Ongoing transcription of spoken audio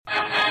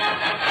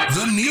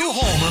The new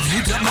home of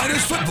UTEP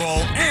Miners football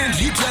and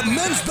UTEP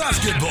men's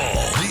basketball.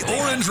 The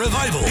Orange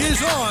Revival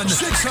is on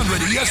 600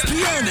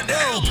 ESPN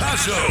El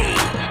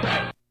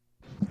Paso.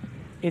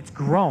 It's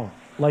grown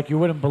like you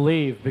wouldn't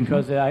believe,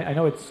 because I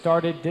know it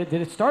started. Did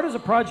it start as a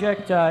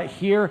project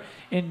here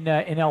in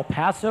El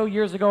Paso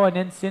years ago, and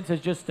then since has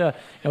just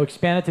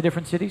expanded to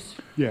different cities?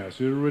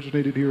 Yes, it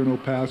originated here in El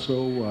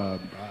Paso.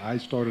 I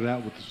started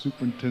out with the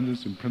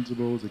superintendents and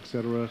principals,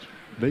 etc.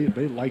 They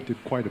liked it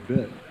quite a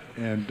bit,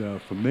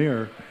 and from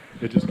there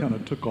it just kind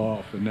of took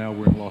off. And now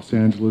we're in Los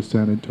Angeles,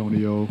 San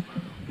Antonio,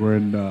 we're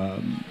in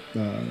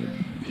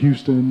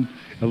Houston.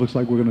 It looks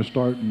like we're going to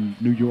start in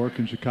New York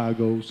and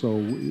Chicago,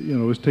 so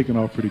it's taken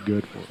off pretty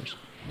good for us.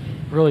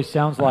 Really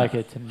sounds like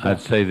it. And,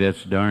 I'd say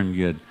that's darn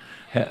good.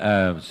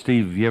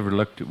 Steve, have you ever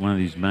looked at one of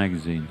these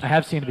magazines? I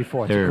have seen it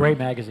before. It's a great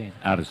magazine.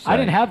 Out of sight. I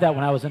didn't have that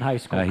when I was in high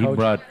school.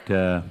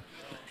 Coach.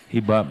 He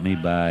bought me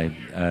by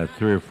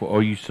 3 or 4. Oh,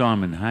 you saw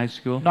him in high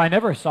school? No, I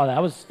never saw that.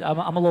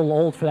 I'm a little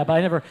old for that, but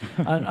I never.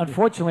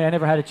 Unfortunately, I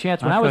never had a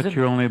chance. When I thought you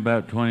were only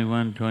about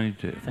 21,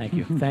 22. Thank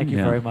you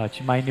very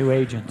much. My new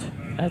agent.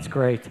 That's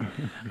great.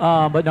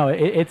 But no,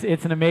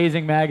 it's an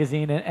amazing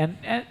magazine.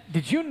 And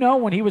did you know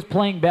when he was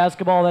playing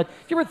basketball that?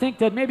 Did you ever think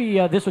that maybe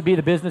this would be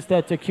the business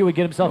that Q would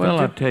get himself into?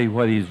 Well, I'll tell you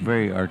what. He's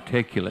very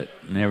articulate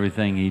in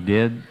everything he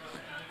did.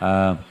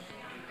 Quinton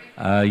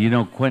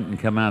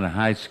come out of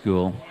high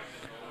school.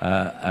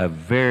 A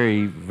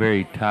very,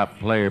 very top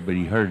player, but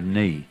he hurt a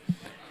knee.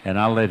 And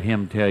I'll let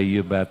him tell you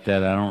about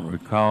that. I don't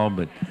recall,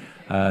 but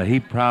he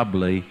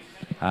probably,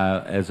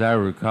 as I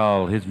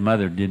recall, his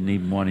mother didn't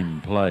even want him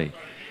to play.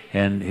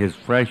 And his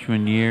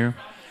freshman year,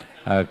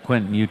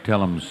 Quinton, you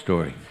tell him the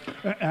story.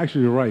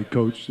 Actually, you're right,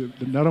 Coach.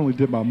 Not only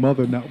did my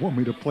mother not want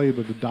me to play,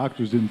 but the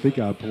doctors didn't think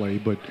I'd play.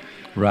 But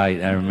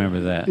right, I remember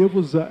that. It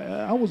was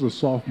I was a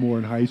sophomore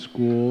in high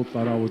school.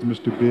 Thought I was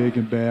Mr. Big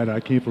and Bad.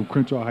 I came from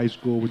Crenshaw High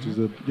School, which is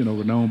a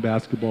renowned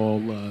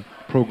basketball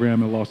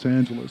program in Los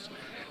Angeles,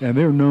 and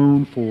they're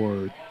known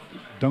for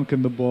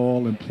dunking the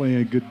ball and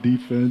playing good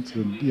defense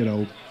and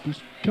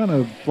just kind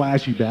of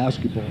flashy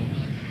basketball.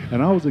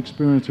 And I was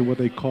experiencing what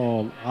they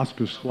call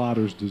Oscar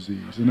Slaughter's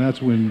disease, and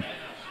that's when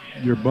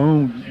your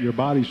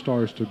body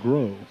starts to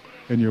grow,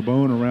 and your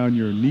bone around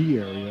your knee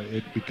area,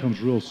 it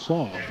becomes real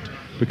soft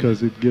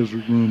because it gives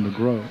room to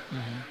grow.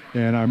 Mm-hmm.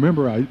 And I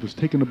remember I was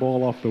taking the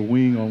ball off the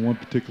wing on one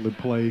particular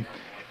play,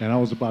 and I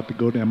was about to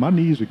go down. My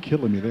knees are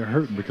killing me. They're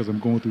hurting because I'm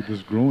going through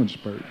this growing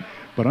spurt.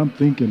 But I'm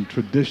thinking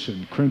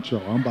tradition,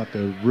 Crenshaw, I'm about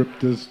to rip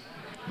this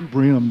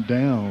rim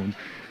down.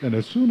 And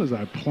as soon as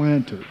I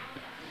planted,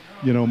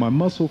 my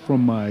muscle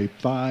from my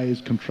thighs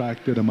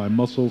contracted and my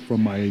muscle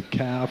from my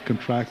calf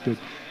contracted.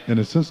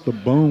 And since the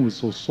bone was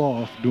so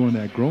soft during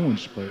that growing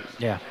spurt,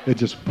 it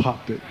just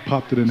popped it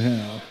in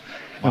half.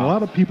 Wow. And a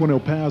lot of people in El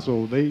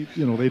Paso, they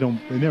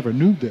never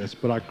knew this,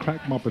 but I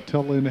cracked my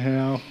patella in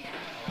half.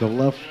 The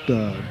left,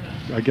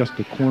 I guess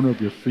the corner of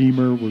your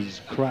femur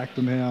was cracked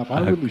in half. I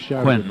really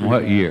shattered. Quinton,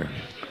 what year?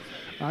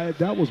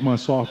 That was my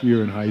sophomore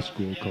year in high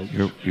school, Coach.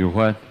 Your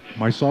what?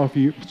 My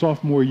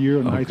sophomore year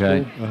in high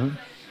school. Uh-huh.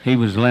 He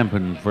was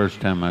limping the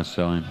first time I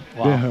saw him.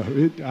 Wow.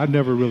 Yeah, I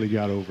never really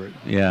got over it.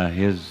 Yeah,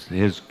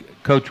 his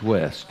Coach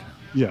West.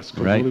 Yes,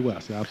 Coach right? Willie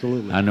West,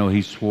 absolutely. I know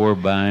he swore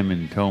by him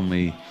and told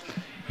me,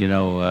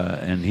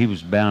 and he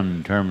was bound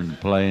and determined to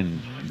play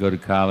and go to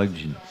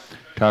college, and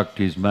talked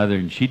to his mother,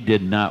 and she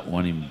did not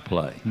want him to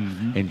play.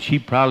 Mm-hmm. And she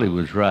probably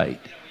was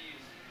right.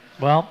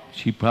 Well,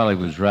 she probably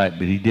was right,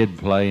 but he did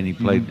play, and he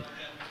played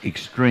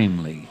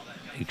extremely,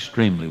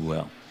 extremely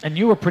well. And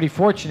you were pretty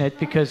fortunate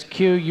because,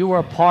 Q, you were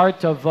a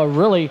part of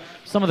really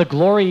some of the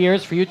glory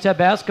years for UTEP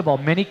basketball.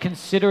 Many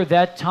consider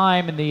that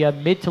time in the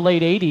mid to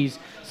late 80s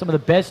some of the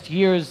best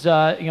years,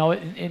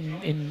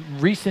 in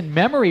recent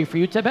memory for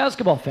UTEP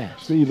basketball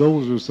fans. See,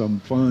 those are some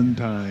fun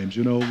times,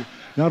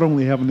 not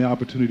only having the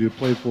opportunity to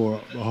play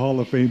for a Hall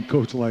of Fame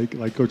coach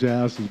like Coach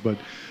Haskins, but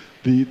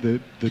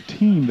the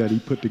team that he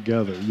put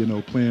together,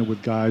 playing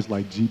with guys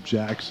like Jeep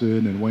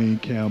Jackson and Wayne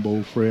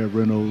Campbell, Fred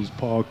Reynolds,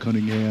 Paul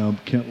Cunningham,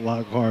 Kent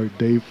Lockhart,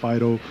 Dave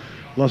Fido,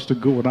 Lester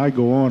Goodwin. I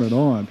go on and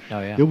on.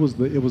 Oh, yeah. It was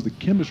the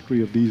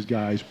chemistry of these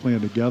guys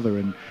playing together,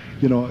 and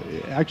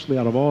actually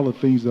out of all the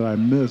things that I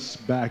miss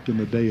back in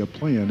the day of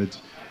playing,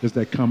 it's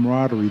that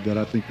camaraderie that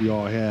I think we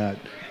all had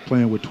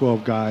playing with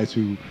 12 guys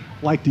who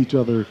liked each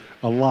other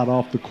a lot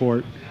off the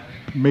court.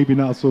 Maybe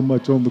not so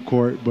much on the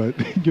court, but,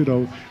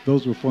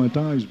 those were fun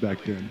times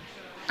back then.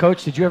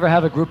 Coach, did you ever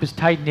have a group as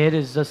tight-knit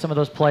as some of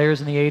those players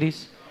in the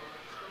 80s?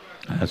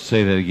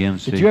 Say that again,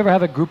 Steve. Did you ever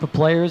have a group of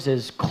players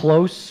as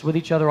close with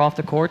each other off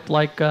the court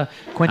like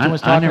Quinton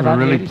was talking about? I never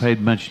really in the 80s?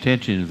 paid much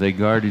attention if they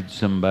guarded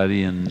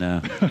somebody and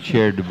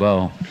shared the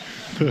ball.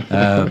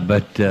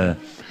 But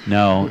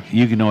no,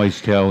 you can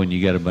always tell when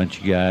you got a bunch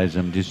of guys.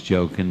 I'm just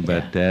joking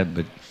about that,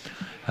 but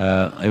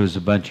it was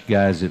a bunch of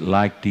guys that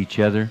liked each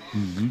other.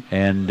 Mm-hmm.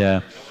 And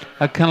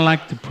I kind of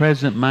like the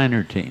present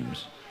minor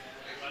teams.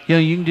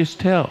 You can just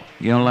tell.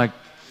 Like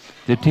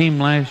the team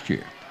last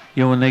year.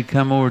 When they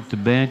come over at the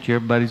bench,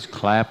 everybody's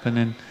clapping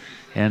and,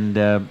 and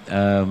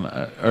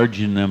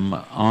urging them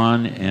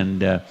on,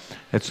 and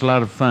it's a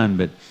lot of fun.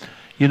 But,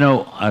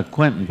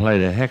 Quinton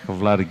played a heck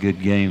of a lot of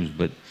good games,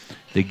 but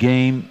the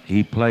game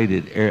he played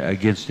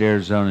against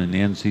Arizona in the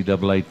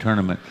NCAA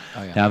tournament,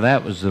 now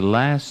that was the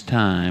last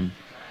time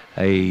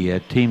a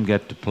team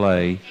got to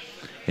play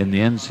in the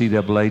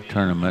NCAA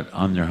tournament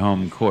on their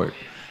home court.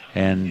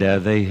 And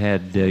they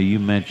had, you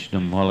mentioned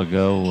them a while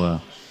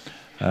ago,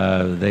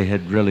 they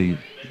had really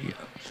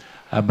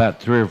about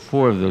 3 or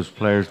 4 of those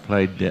players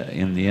played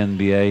in the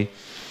NBA,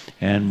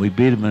 and we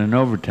beat them in an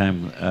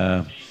overtime.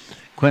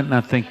 Quinton,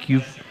 I think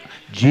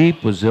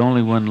Jeep was the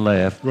only one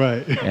left.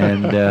 Right.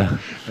 And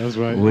that's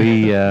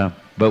right.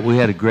 But we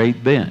had a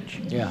great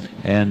bench. Yeah.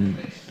 And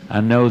I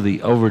know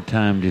the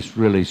overtime just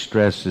really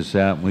stressed us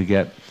out, and we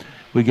got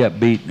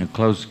beat in a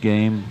close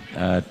game,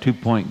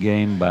 2-point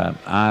game by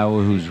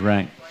Iowa, who's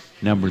ranked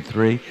number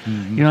 3.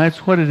 Mm-hmm.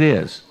 That's what it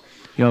is.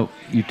 You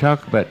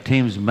talk about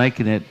teams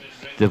making it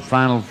the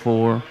Final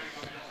Four.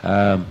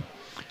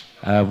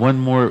 One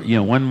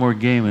more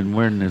game, and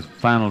we're in the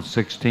Final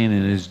 16,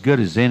 and as good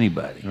as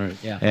anybody. Right.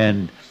 Yeah.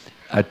 And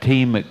a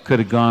team that could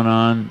have gone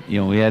on.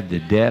 We had the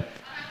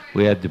depth,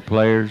 we had the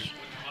players.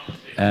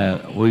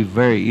 We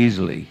very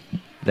easily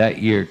that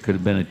year could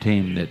have been a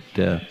team that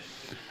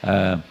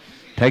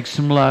takes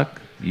some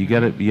luck. You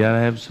gotta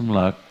have some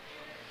luck.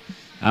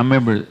 I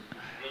remember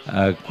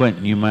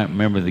Quinton. You might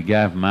remember the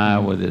guy from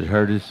Iowa that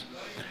hurt us.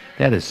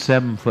 They had a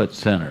 7-foot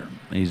center.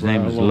 His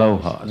name was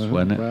Lohas,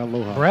 wasn't it?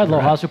 Brad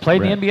Lohas, who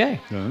played in the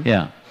NBA.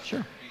 Yeah.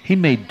 Sure. He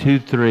made 2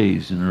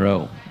 threes in a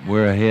row.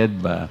 We're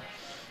ahead by,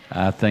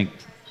 I think,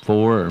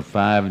 4 or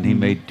 5, and he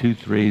made 2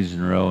 threes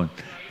in a row, and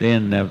they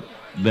ended up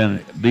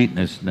beating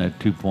us in a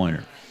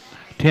 2-pointer.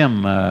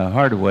 Tim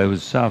Hardaway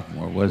was a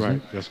sophomore,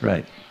 wasn't he? That's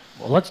right.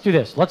 Well, let's do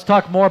this. Let's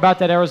talk more about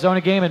that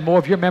Arizona game and more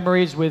of your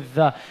memories with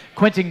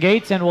Quinton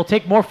Gates, and we'll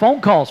take more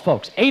phone calls,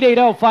 folks.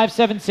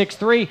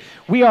 880-5763.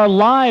 We are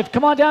live.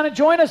 Come on down and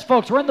join us,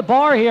 folks. We're in the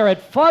bar here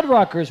at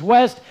Fuddruckers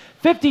West,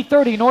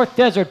 5030 North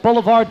Desert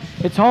Boulevard.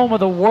 It's home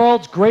of the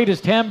world's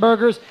greatest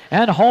hamburgers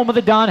and home of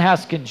the Don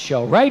Haskins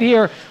Show, right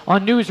here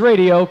on News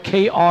Radio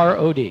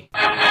KROD.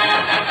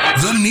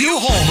 The new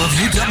home of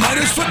UTEP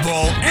Miners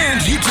football and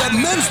UTEP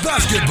men's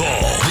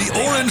basketball. The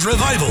Orange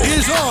Revival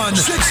is on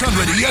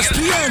 600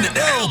 ESPN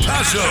El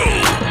Paso.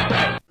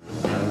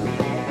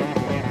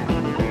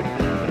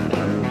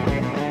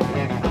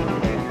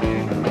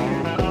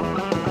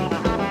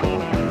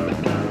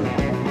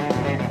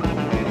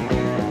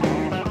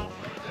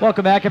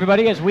 Welcome back,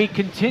 everybody, as we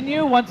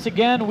continue. Once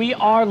again, we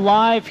are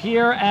live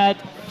here at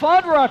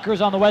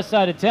Fuddruckers on the west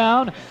side of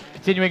town,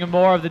 continuing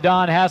more of the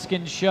Don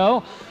Haskins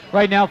Show.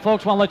 Right now,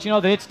 folks, want to let you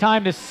know that it's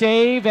time to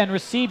save and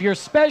receive your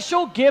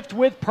special gift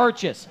with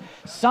purchase.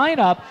 Sign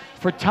up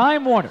for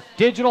Time Warner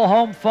Digital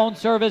Home Phone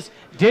Service,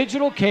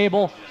 digital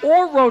cable,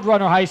 or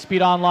Roadrunner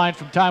High-Speed Online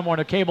from Time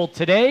Warner Cable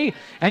today,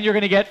 and you're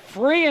going to get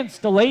free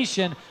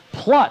installation.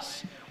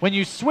 Plus, when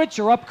you switch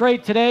or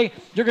upgrade today,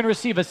 you're going to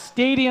receive a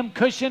stadium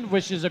cushion,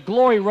 which is a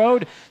Glory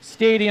Road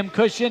stadium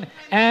cushion,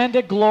 and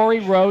a Glory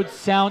Road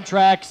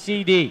soundtrack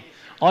CD.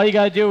 All you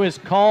got to do is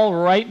call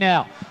right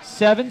now,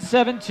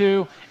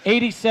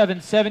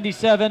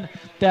 772-8777.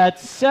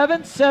 That's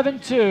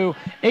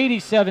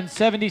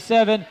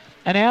 772-8777,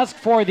 and ask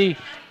for the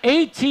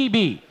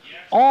ATB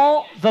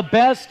All the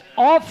Best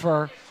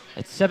offer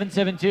at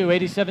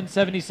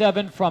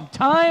 772-8777 from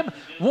Time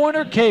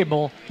Warner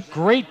Cable.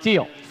 Great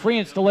deal. Free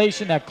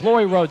installation, that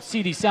Glory Road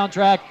CD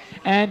soundtrack,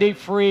 and a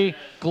free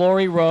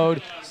Glory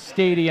Road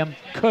stadium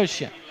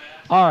cushion.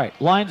 All right,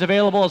 lines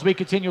available as we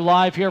continue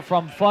live here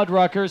from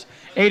Fuddruckers,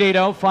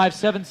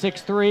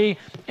 880-5763,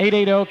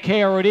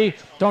 880-KROD.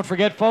 Don't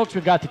forget, folks,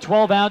 we've got the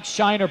 12-ounce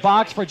Shiner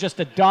box for just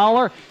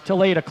 $1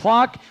 till 8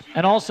 o'clock.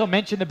 And also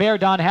mention the Bear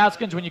Don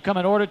Haskins when you come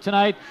and order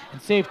tonight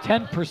and save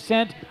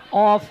 10%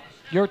 off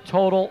your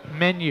total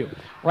menu.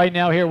 Right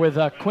now here with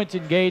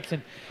Quinton Gates.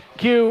 And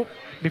Q,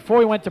 before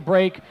we went to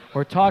break,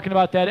 we're talking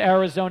about that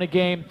Arizona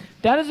game.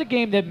 That is a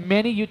game that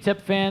many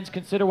UTEP fans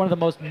consider one of the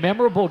most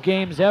memorable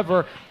games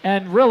ever.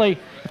 And really,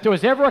 if there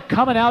was ever a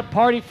coming-out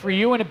party for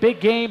you in a big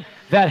game,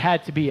 that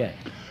had to be it.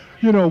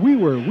 You know, we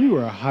were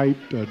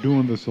hyped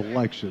doing the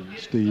selection,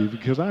 Steve,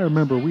 because I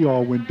remember we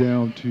all went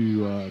down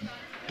to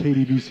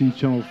KDBC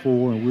Channel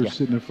 4, and we were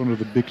sitting in front of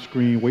the big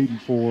screen waiting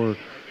for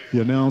the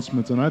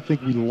announcements. And I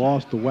think we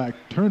lost the WAC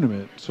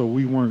tournament, so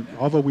we weren't,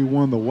 although we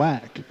won the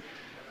WAC,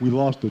 we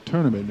lost the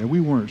tournament, and we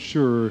weren't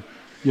sure,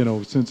 you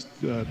know, since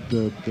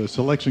the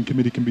selection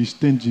committee can be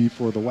stingy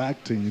for the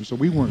WAC team, so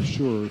we weren't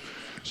sure.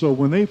 So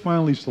when they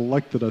finally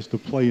selected us to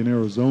play in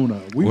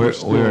Arizona, we're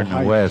in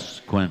the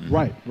West, Quinton.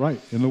 Right,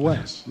 in the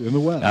West,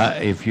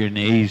 if you're in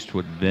the East, it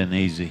would have been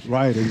easy.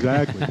 Right,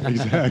 exactly,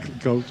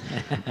 Coach.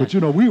 But, you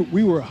know,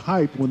 we were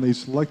hyped when they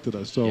selected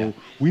us, so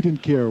we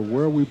didn't care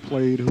where we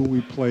played, who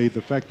we played,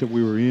 the fact that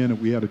we were in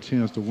and we had a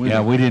chance to win.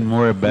 Yeah, we didn't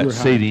worry about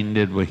seeding,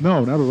 did we?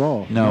 No, not at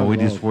all. No, we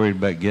just worried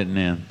about getting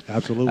in.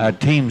 Absolutely.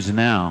 Teams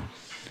now,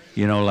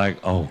 you know, like,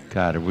 oh,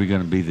 God, are we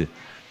going to be the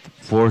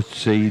 4th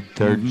seed,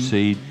 3rd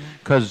seed?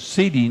 because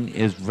seeding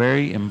is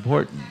very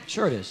important.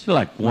 Sure it is.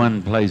 Like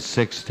one plays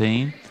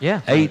 16.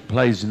 Yeah. 8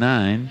 plays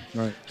 9.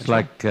 Right. It's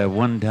like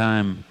one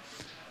time,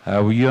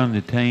 were you on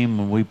the team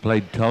when we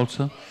played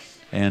Tulsa?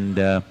 And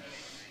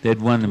they'd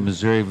won the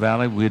Missouri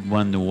Valley. We'd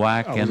won the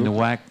WAC and the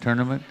WAC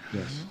tournament.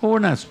 Yes. Well, we're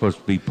not supposed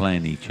to be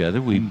playing each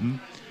other. We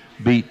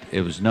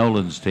it was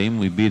Nolan's team.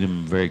 We beat them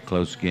in a very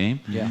close game.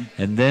 Yeah.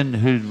 And then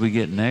who did we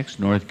get next?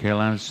 North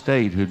Carolina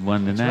State, who'd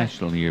won the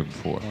national the year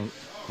before.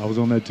 I was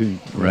on that team.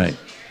 Right.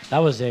 That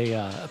was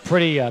a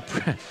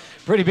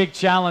pretty big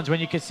challenge when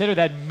you consider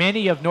that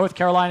many of North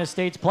Carolina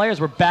State's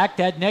players were back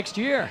that next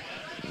year.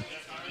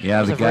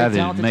 Yeah, the a guy very that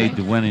talented made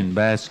team. the winning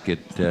basket,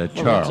 Charles.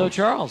 Lorenzo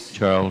Charles.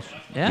 Charles.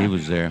 Yeah. He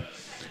was there.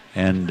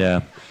 And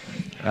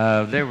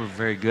they were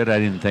very good. I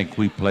didn't think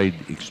we played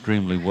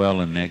extremely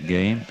well in that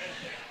game.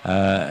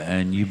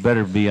 And you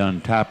better be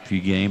on top of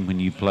your game when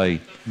you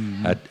play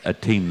a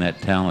team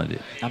that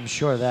talented. I'm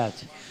sure of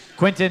that.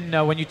 Quinton,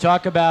 when you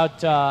talk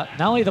about not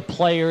only the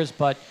players,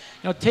 but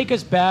take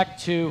us back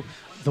to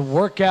the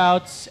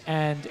workouts,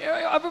 and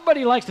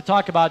everybody likes to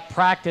talk about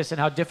practice and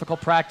how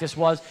difficult practice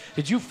was.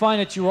 Did you find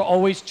that you were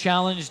always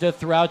challenged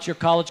throughout your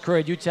college career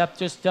at UTEP,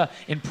 just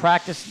in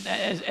practice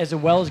as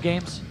well as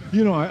games?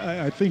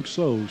 I think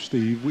so,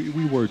 Steve.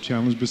 We were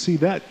challenged, but see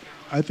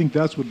I think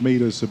that's what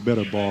made us a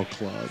better ball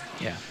club.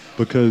 Yeah.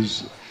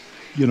 Because,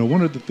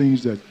 one of the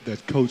things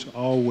that Coach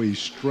always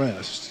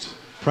stressed,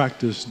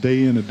 practice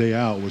day in and day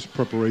out, was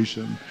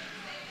preparation.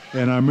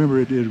 And I remember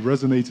it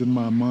resonates in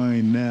my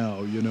mind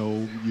now.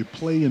 You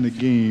play in the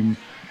game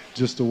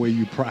just the way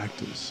you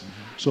practice.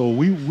 So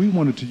we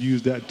wanted to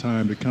use that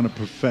time to kind of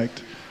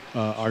perfect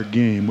our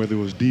game, whether it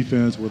was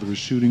defense, whether it was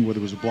shooting, whether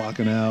it was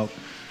blocking out.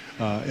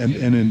 And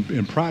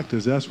in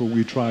practice, that's where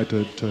we tried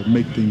to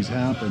make things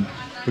happen.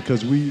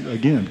 Because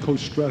Coach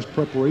stressed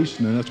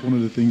preparation, and that's one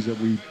of the things that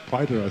we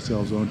prided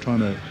ourselves on, trying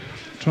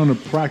to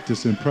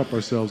practice and prep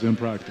ourselves in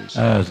practice.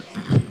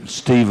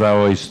 Steve, I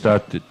always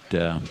thought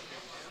that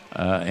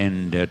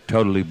and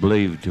totally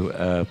believed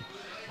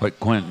what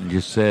Quinton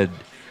just said.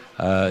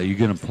 You're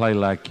going to play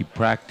like you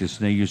practice.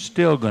 Now, you're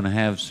still going to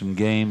have some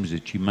games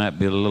that you might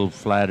be a little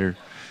flatter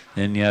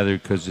than the other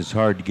because it's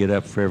hard to get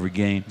up for every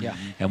game. Yeah.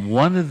 And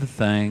one of the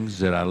things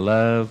that I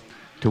love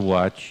to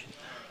watch,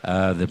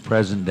 the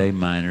present-day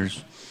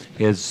Miners,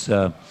 is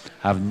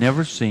I've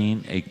never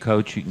seen a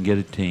coach who can get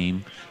a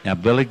team. Now,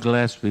 Billy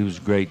Gillespie was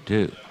great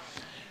too,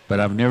 but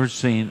I've never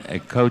seen a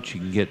coach who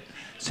can get.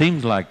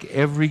 Seems like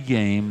every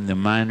game the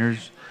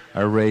Miners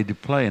are ready to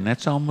play, and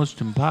that's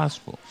almost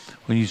impossible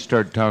when you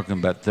start talking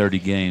about 30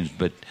 games.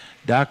 But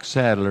Doc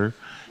Sadler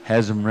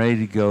has them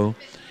ready to go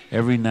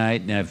every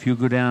night. Now, if you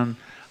go down,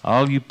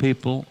 all you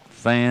people,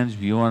 fans,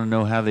 if you want to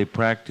know how they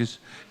practice,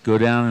 go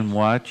down and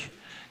watch.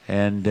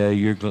 And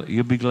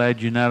you'll be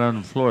glad you're not on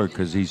the floor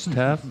because he's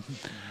tough,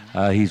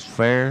 he's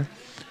fair.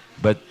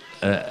 But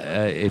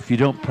if you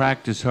don't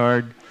practice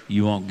hard,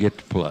 you won't get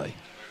to play.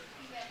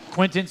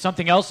 Quinton,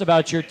 something else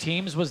about your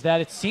teams was that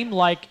it seemed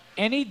like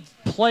any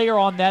player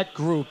on that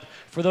group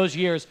for those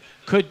years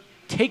could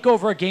take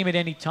over a game at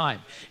any time.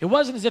 It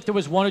wasn't as if there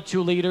was one or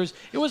two leaders.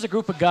 It was a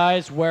group of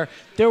guys where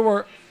there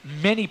were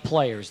many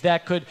players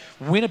that could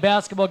win a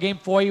basketball game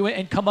for you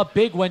and come up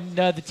big when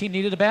the team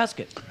needed a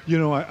basket.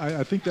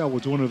 I think that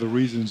was one of the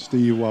reasons,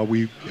 Steve, why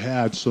we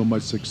had so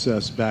much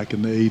success back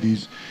in the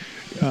 80s.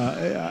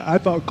 I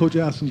thought Coach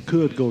Haskins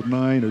could go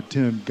 9 or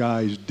 10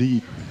 guys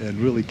deep and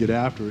really get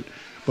after it.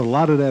 But a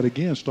lot of that,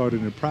 again,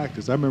 started in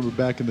practice. I remember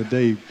back in the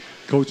day,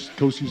 Coach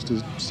used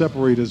to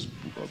separate us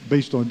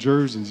based on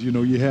jerseys.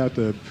 You had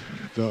the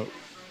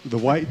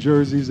white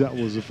jerseys, that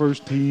was the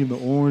first team. The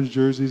orange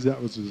jerseys, that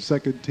was the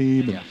second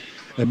team.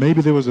 And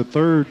maybe there was a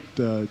third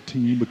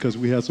team because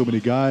we had so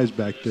many guys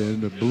back then,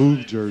 the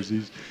blue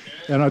jerseys.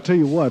 And I'll tell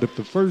you what, if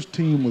the first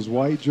team was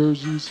white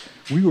jerseys,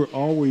 we were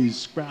always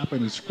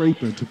scrapping and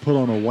scraping to put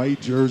on a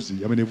white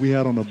jersey. I mean, if we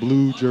had on a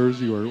blue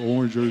jersey or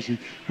orange jersey,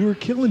 we were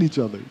killing each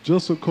other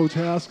just so Coach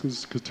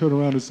Haskins could turn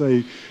around and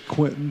say,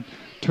 Quinton,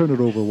 turn it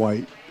over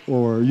white,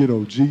 or,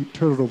 G,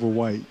 turn it over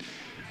white.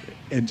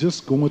 And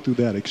just going through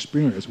that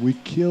experience, we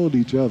killed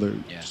each other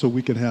so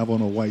we could have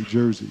on a white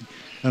jersey.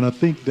 And I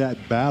think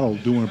that battle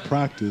during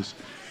practice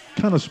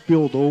kind of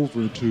spilled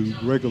over into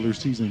regular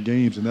season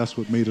games, and that's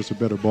what made us a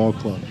better ball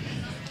club.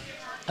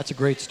 That's a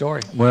great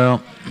story. Well,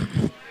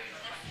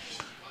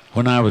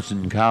 when I was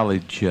in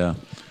college, it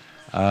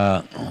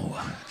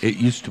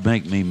used to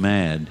make me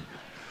mad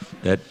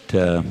that,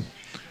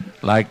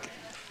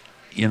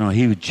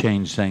 he would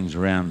change things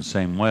around the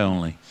same way,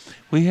 only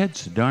we had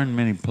so darn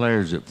many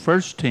players that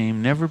first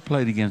team never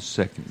played against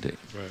second team.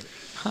 Right.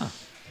 Huh.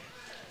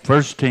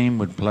 First team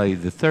would play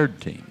the third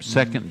team.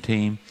 Second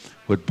team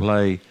would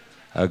play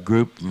a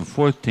group, and the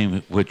fourth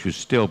team, which was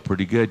still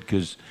pretty good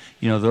because,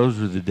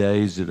 those were the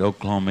days at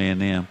Oklahoma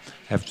A&M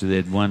after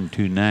they'd won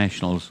 2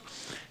 nationals,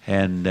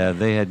 and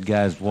they had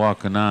guys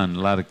walking on. A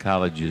lot of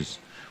colleges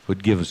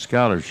would give a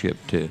scholarship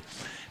to.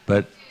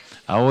 But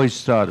I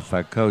always thought if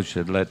I coached,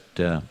 I'd let,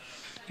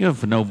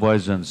 if no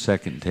boys on the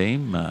second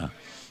team,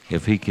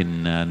 if he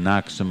can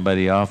knock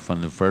somebody off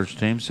on the first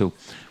team. So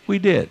we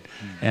did.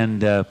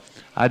 And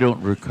I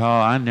don't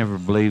recall. I never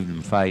believed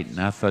in fighting.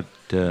 I thought,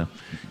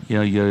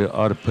 you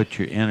ought to put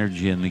your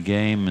energy in the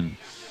game. And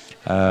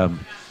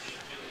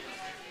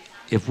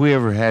if we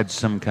ever had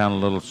some kind of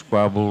little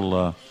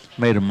squabble,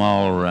 made them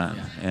all run.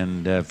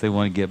 And if they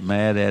want to get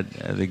mad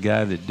at the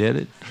guy that did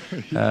it,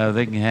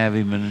 they can have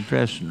him in the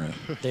dressing room.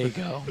 There you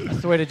go.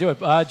 That's the way to do it.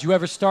 Did you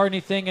ever start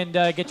anything and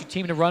get your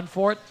team to run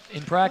for it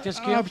in practice,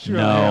 Q? I'm sure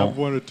I have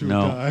one or two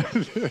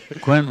times.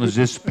 Quinton was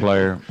just a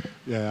player.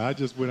 Yeah, I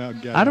just went out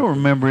and got I don't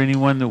remember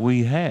anyone that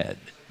we had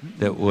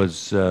that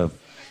was a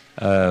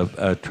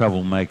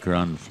troublemaker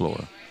on the floor.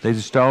 They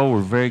just all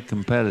were very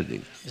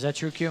competitive. Is that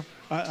true, Q?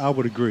 I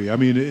would agree. I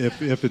mean,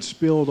 if it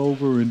spilled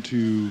over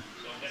into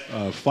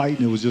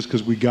fighting, it was just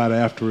because we got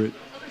after it,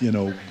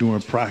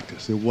 during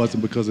practice. It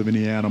wasn't because of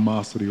any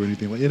animosity or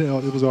anything.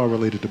 It was all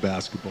related to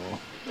basketball.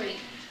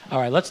 All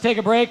right, let's take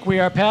a break.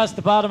 We are past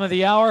the bottom of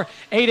the hour.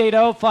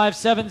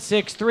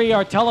 880-5763,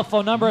 our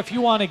telephone number if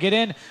you want to get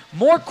in.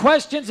 More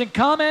questions and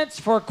comments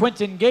for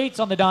Quinton Gates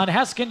on the Don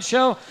Haskins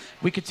Show.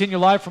 We continue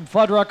live from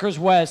Fuddruckers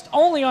West,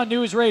 only on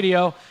News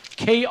Radio,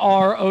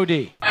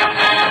 KROD.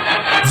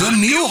 The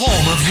new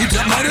home of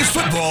UTEP Miners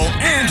football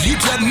and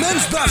UTEP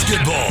men's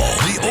basketball.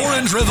 The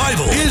Orange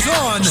Revival is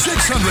on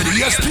 600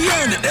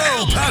 ESPN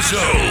El Paso.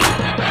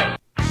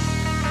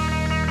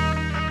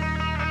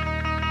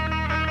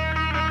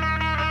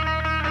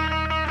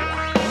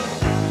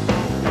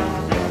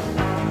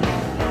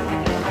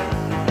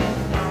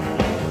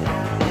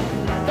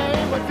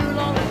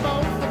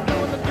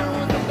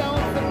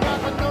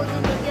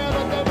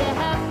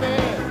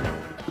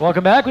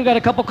 Welcome back. We've got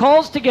a couple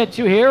calls to get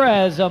to here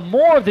as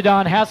more of the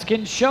Don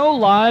Haskins Show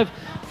live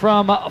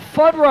from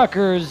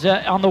Fuddruckers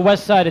on the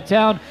west side of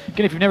town.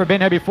 Again, if you've never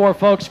been here before,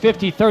 folks,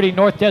 5030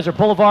 North Desert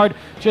Boulevard.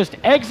 Just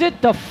exit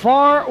the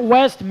far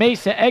west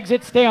Mesa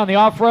exit, stay on the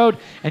off-road,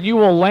 and you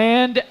will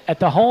land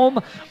at the home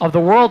of the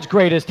world's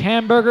greatest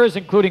hamburgers,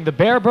 including the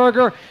Bear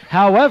Burger.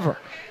 However,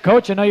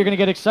 Coach, I know you're going to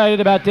get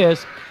excited about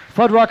this.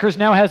 Fuddruckers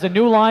now has a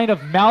new line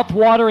of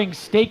mouth-watering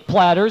steak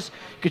platters.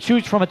 You could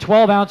choose from a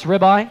 12-ounce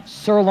ribeye,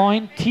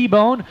 sirloin,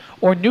 T-bone,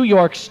 or New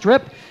York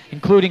strip,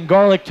 including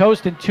garlic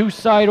toast and 2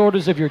 side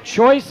orders of your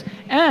choice,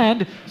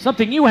 and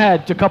something you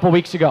had a couple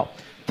weeks ago,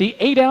 the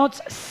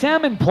 8-ounce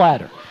salmon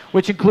platter,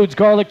 which includes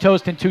garlic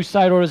toast and 2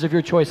 side orders of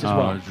your choice as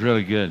well. Oh, it's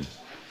really good.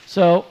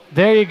 So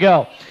there you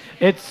go.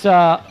 It's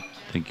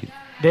Thank you.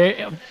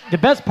 the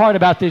best part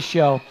about this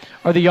show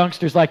are the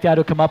youngsters like that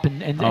who come up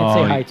and say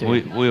hi to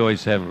you. We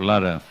always have a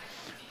lot of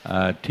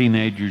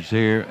teenagers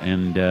here,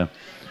 and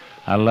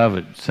I love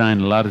it.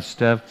 Signed a lot of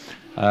stuff.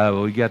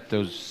 We got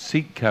those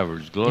seat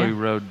covers, Glory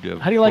Road.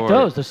 How do you like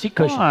those, the seat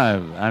cushions?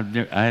 I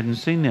hadn't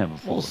seen that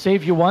before. We'll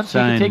save you one so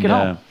you can take it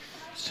home.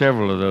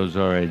 Several of those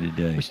already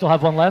today. We still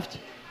have one left?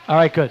 All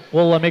right, good.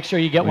 We'll make sure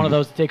you get one of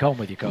those to take home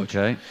with you, Coach.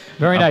 Okay.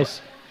 Very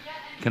nice.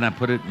 Can I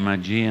put it in my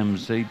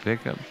GMC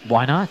pickup?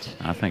 Why not?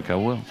 I think I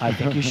will. I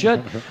think you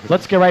should.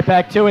 Let's get right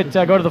back to it.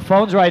 Go to the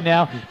phones right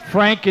now.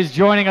 Frank is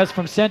joining us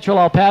from Central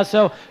El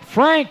Paso.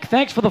 Frank,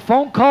 thanks for the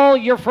phone call.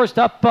 You're first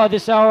up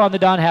this hour on the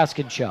Don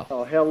Haskins Show.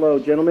 Oh, hello,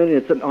 gentlemen.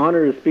 It's an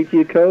honor to speak to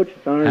you, Coach.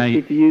 It's an honor to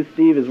speak to you,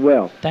 Steve, as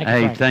well. Thank you,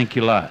 Frank. Thank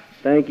you a lot.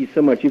 Thank you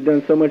so much. You've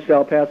done so much to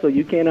El Paso.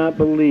 You cannot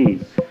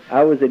believe.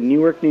 I was in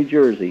Newark, New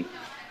Jersey,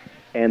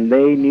 and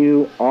they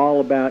knew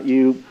all about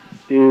you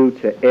due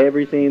to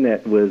everything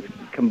that was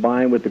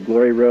combined with the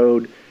Glory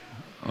Road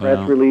press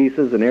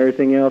releases and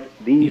everything else.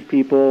 These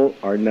people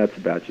are nuts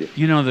about you.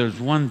 You know, there's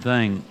one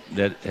thing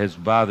that has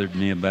bothered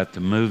me about the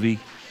movie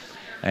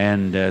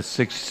and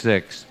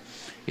 66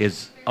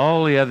 is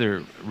all the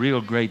other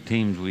real great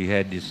teams we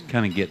had just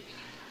kind of get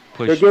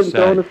pushed They're getting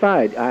thrown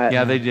aside. aside.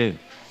 Yeah, they do.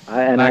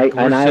 I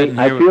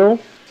feel...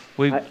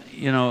 we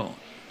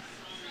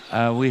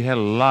had a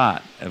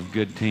lot of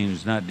good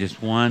teams, not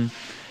just one.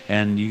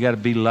 And you got to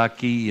be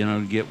lucky,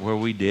 to get where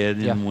we did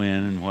and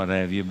win and what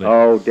have you.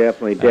 But,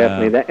 definitely.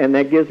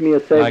 That gives me a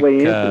segue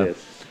into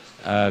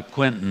this.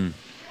 Quinton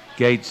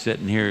Gates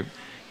sitting here,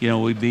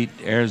 we beat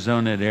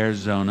Arizona at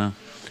Arizona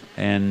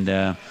and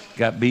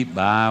got beat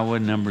by Iowa,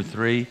 number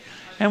 3.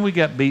 And we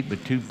got beat by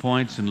 2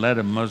 points and led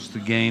them most of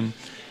the game.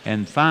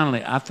 And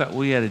finally, I thought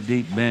we had a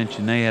deep bench,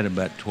 and they had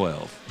about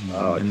 12.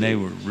 And they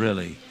were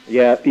really...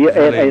 a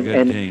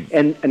good team.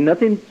 And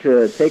nothing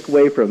to take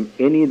away from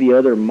any of the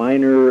other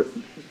minor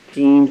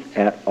teams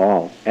at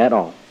all.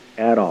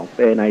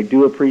 And I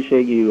do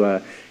appreciate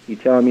you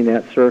telling me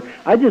that, sir.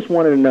 I just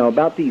wanted to know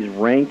about these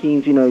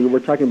rankings. We're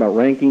talking about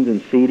rankings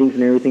and seedings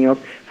and everything else.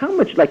 How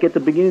much, like at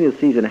the beginning of the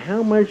season,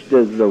 how much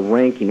does the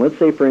ranking, let's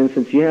say, for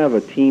instance, you have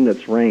a team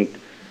that's ranked,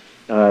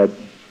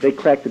 they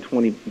crack the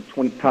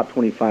top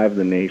 25 of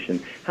the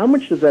nation. How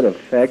much does that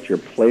affect your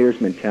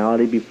players'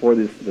 mentality before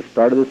the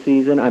start of the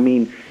season? I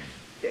mean,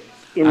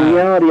 in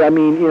reality,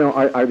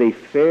 are they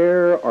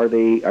fair? Are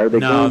they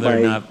No,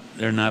 they're not.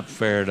 They're not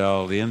fair at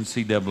all. The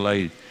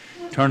NCAA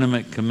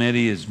tournament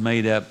committee is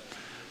made up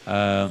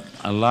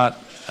a lot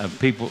of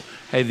people.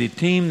 Hey, the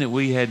team that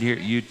we had here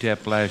at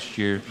UTEP last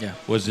year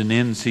was an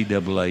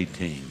NCAA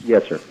team.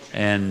 Yes, sir.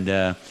 And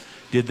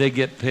did they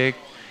get picked?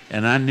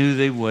 and I knew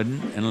they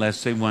wouldn't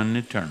unless they won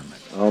the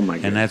tournament. Oh my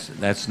God! And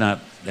that's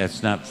not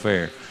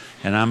fair.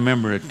 And I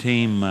remember a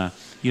team.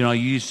 You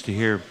used to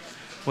hear,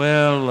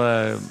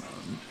 well,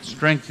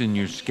 strengthen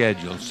your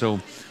schedule. So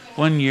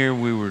one year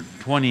we were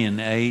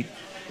 20-8,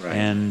 right.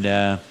 and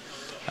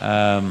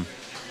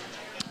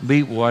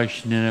beat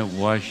Washington at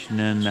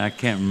Washington. I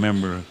can't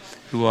remember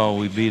who all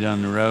we beat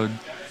on the road.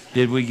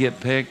 Did we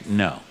get picked?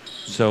 No.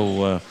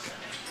 So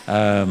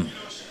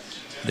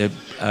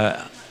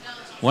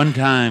one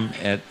time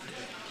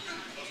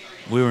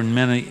we were in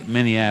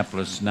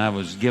Minneapolis, and I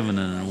was given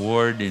an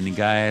award, and the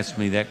guy asked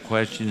me that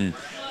question, and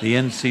the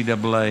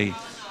NCAA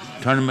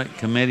tournament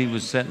committee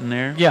was sitting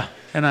there. Yeah.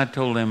 And I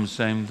told them the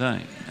same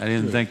thing. I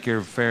didn't think they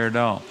were fair at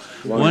all.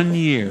 Wonderful. One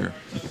year,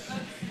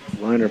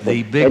 Wonderful.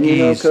 the Big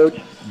East,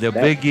 Coach,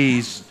 Big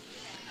East,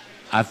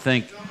 I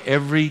think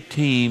every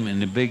team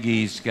in the Big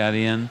East got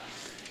in,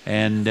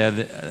 and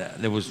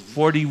there was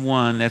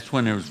 41. That's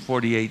when there was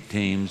 48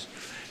 teams,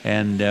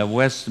 and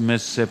west of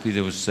Mississippi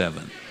there was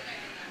 7.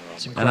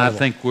 And I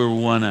think we're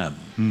one of them.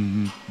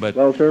 Mm-hmm. But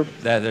well, sir,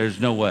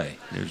 there's no way.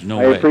 There's no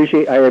I way.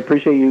 appreciate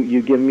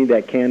you giving me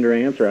that candor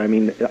answer. I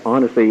mean,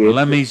 honestly.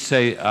 Let me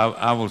say,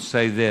 I will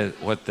say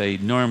that what they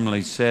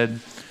normally said,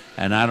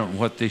 and I don't know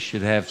what this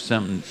should have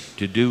something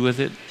to do with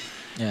it,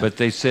 but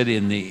they said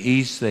in the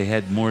East they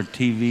had more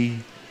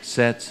TV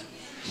sets.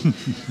 Now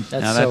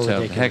that's so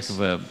a ridiculous. heck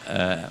of a.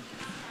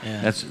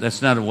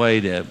 That's not a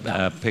way to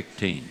pick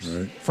teams.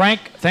 Right.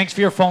 Frank, thanks for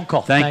your phone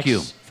call. Thank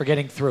you for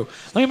getting through.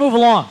 Let me move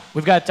along.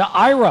 We've got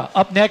Ira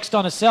up next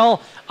on a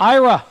cell.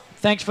 Ira,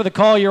 thanks for the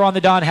call. You're on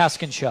the Don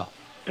Haskins Show.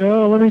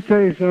 Oh, let me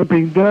tell you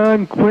something.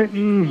 Don,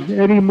 Quinton,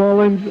 Eddie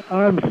Mullins,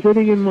 I'm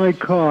sitting in my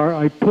car.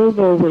 I pulled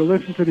over to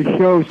listen to the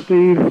show,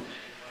 Steve.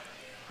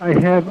 I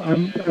tell you,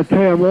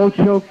 I'm all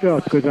choked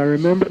up because I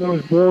remember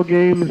those ball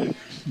games.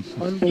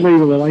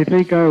 Unbelievable. I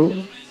think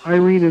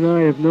Irene and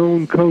I have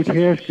known Coach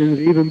Haskins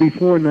even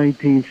before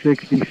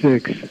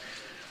 1966.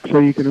 So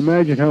you can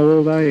imagine how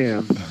old I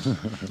am.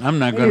 I'm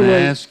not going to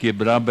ask you,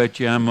 but I'll bet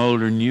you I'm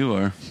older than you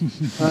are.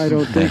 I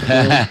don't think so.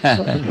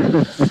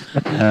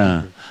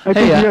 I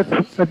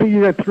think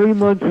you got 3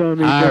 months on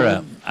me.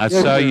 Ira, I Yes,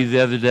 saw sir. you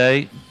the other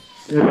day,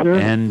 Yes, sir.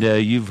 and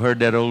you've heard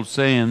that old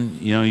saying,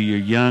 you're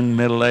young,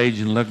 middle-aged,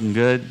 and looking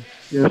good.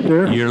 Yes,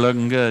 sir. You're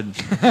looking good.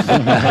 I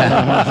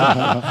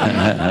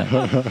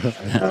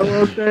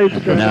will say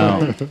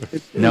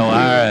No,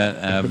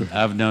 Ira,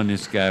 I've known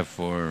this guy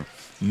for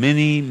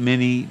many,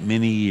 many,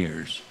 many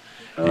years.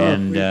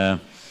 And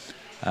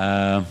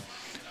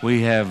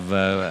we have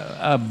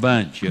a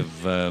bunch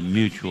of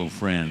mutual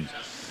friends.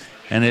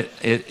 And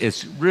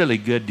it's really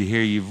good to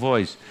hear your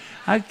voice.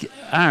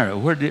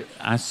 Ira,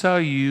 I saw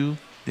you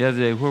the other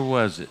day. Where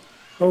was it?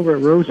 over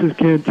at Rose's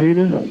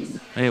Cantina.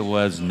 It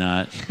was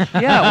not.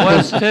 Yeah, it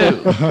was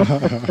too.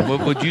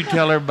 Would you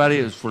tell everybody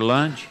it was for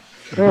lunch?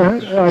 All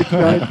right,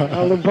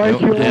 I'll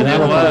invite you. And it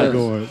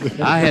over. was.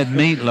 I had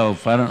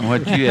meatloaf. I don't know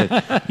what you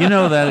had. You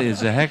know that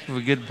is a heck of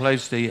a good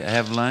place to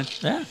have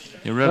lunch. Yeah.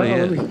 It really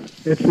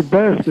is. It's the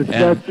best. It's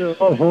got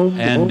home.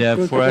 And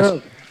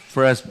home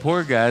for us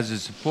poor guys,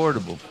 it's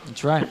affordable.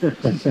 That's right.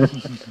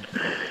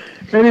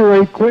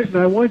 Anyway,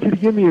 Quinton, I want you to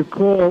give me a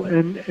call,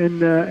 and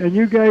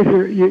you guys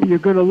you're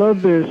going to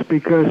love this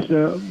because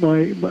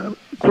my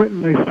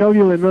Quinton, my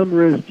cellular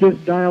number is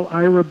just dial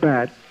Ira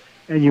Bat,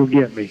 and you'll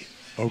get me.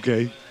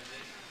 Okay.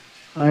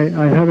 I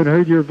haven't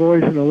heard your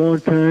voice in a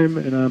long time,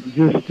 and I'm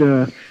just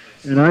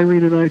and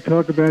Irene and I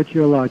talk about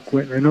you a lot,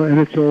 Quinton. I know, and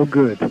it's all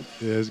good.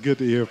 Yeah, it's good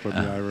to hear from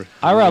you, Ira.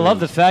 Ira, I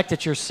love the fact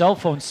that your cell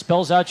phone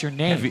spells out your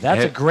name.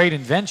 That's a great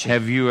invention.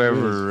 Have you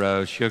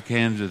ever shook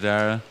hands with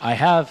Ira? I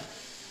have.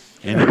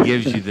 And it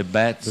gives you the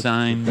bat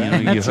sign,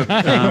 you hook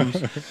thumbs.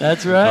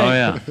 That's right. Oh,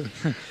 yeah.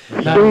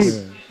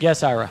 Nice.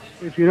 Yes, Ira.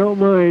 If you don't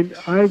mind,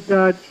 I've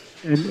got,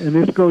 and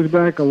this goes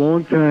back a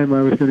long time,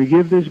 I was going to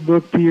give this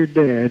book to your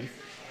dad.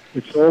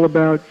 It's all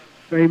about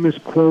famous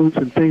quotes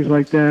and things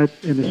like that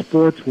in the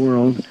sports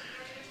world.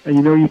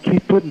 And, you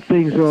keep putting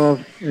things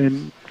off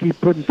and keep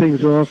putting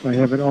things off. I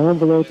have an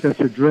envelope that's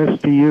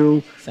addressed to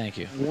you. Thank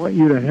you. I want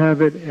you to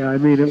have it. I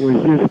mean, it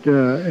was just,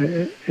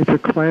 it's a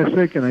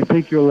classic, and I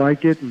think you'll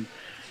like it.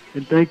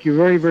 And thank you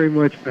very, very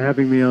much for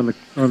having me on the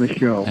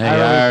show.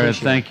 Hey, Ira,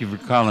 thank you for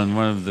calling.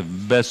 One of the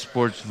best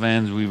sports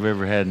fans we've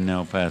ever had in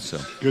El Paso.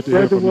 Good to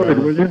hear from you,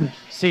 Ira.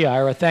 See you,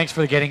 Ira. Thanks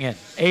for getting in.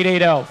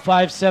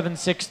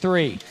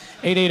 880-5763.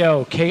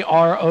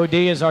 880-KROD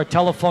is our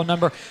telephone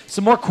number.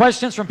 Some more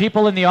questions from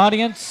people in the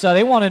audience.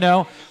 They want to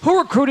know, who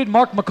recruited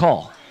Mark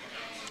McCall?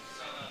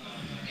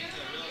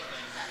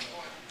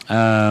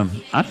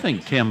 I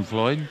think Tim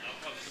Floyd.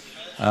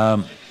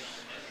 Went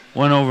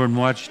over and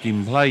watched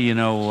him play.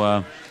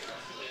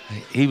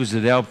 He was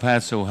at El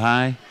Paso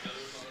High,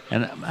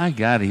 and my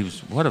God,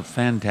 what a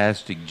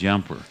fantastic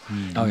jumper.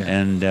 Oh, yeah.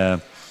 And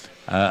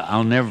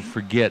I'll never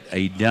forget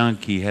a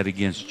dunk he had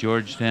against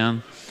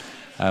Georgetown.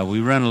 We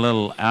run a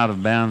little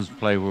out-of-bounds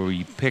play where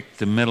we picked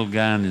the middle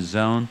guy in the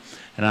zone,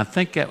 and I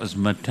think that was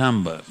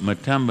Matumba.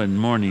 Matumba and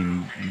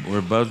Morning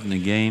were both in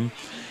the game,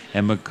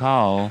 and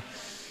McCall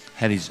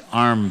had his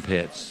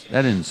armpits.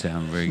 That didn't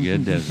sound very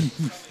good, does it?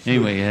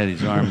 Anyway, he had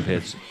his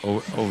armpits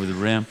over the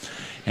rim.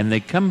 And they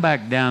come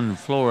back down the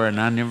floor,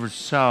 and I never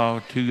saw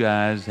two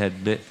guys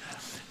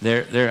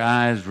their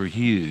eyes were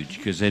huge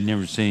because they'd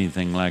never seen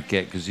anything like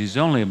that because he's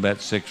only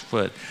about 6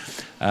 foot.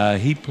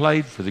 He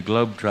played for the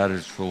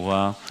Globetrotters for a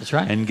while. That's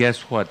right. And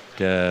guess what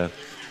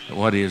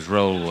his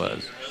role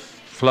was?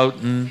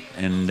 Floating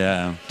and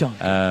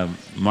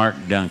Mark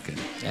Duncan.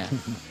 Yeah.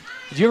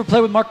 Did you ever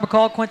play with Mark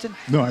McCall, Quinton?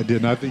 No, I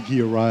didn't. I think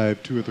he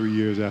arrived 2 or 3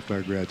 years after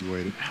I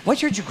graduated.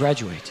 What year did you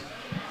graduate?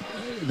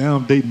 Now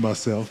I'm dating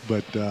myself,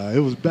 but it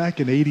was back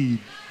in 88.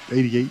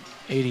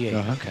 88,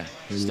 okay.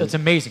 88. That's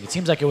amazing. It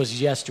seems like it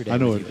was yesterday. I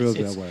know with it you.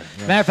 feels that way.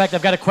 Yeah. Matter of fact,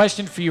 I've got a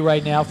question for you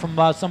right now from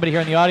somebody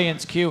here in the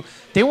audience, Q.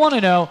 They want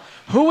to know,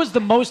 who was the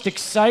most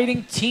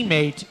exciting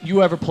teammate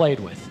you ever played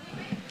with?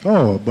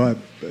 Oh,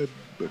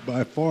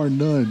 by far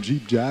none,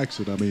 Jeep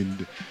Jackson. I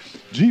mean,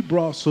 Jeep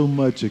brought so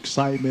much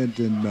excitement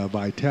and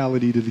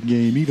vitality to the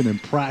game, even in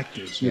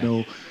practice. You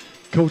know,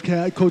 Coach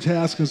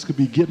Haskins could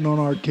be getting on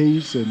our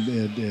case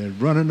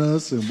and running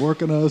us and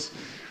working us.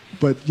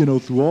 But, you know,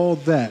 through all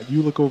that,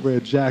 you look over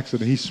at Jackson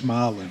and he's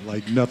smiling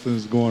like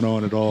nothing's going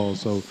on at all.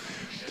 So,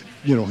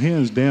 you know,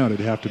 hands down,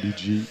 it'd have to be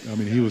Jeep. I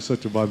mean, he was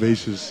such a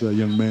vivacious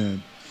young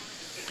man.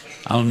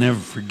 I'll never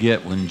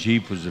forget when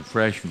Jeep was a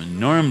freshman.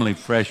 Normally,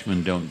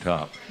 freshmen don't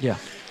talk. Yeah.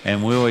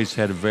 And we always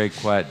had a very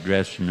quiet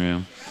dressing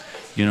room,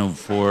 you know,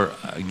 before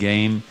a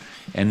game.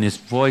 And this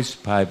voice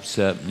pipes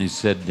up and he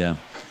said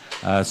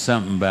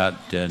something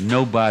about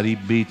nobody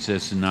beats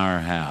us in our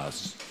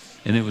house.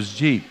 And it was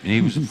Jeep, and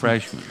he was a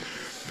freshman.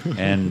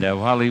 And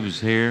while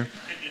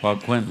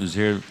Quinton was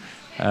here,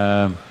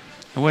 I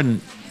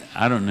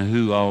don't know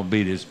who all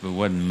beat us, but it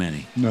wasn't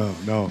many.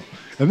 No.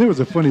 And there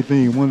was a funny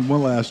thing, one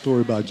last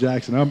story about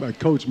Jackson. A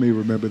coach may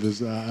remember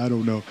this, I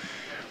don't know.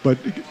 But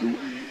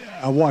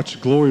I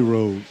watched Glory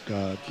Road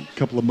a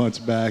couple of months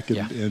back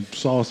and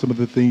saw some of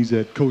the things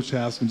that Coach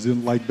Haskins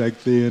didn't like back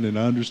then, and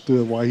I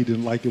understood why he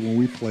didn't like it when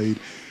we played.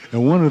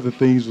 And one of the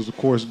things was, of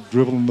course,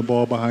 dribbling the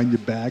ball behind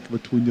your back,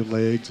 between your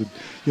legs, and,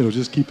 you know,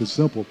 just keep it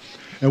simple.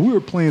 And we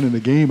were playing in the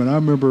game, and I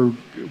remember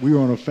we were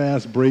on a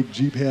fast break.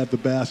 Jeep had the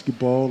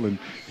basketball, and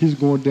he's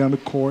going down the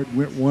court,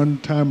 went one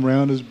time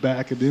around his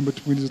back and then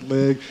between his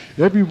legs.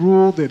 Every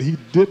rule that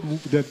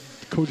that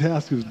Coach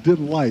Haskins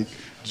didn't like,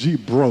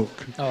 Jeep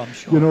broke. Oh, I'm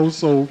sure. You know,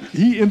 so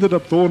he ended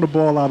up throwing the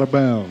ball out of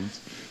bounds.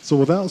 So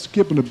without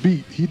skipping a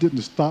beat, he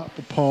didn't stop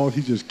or pause.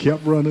 He just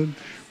kept running,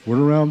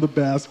 went around the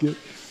basket,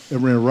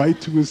 and ran right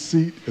to his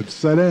seat and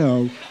sat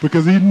down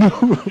because he knew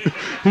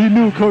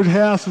Coach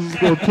Haskins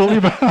was going to pull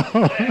him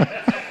out.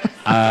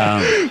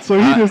 So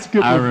he just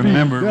skipped I a beat.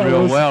 remember it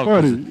real well.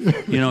 Funny.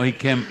 You know, he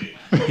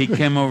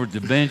came over to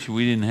the bench.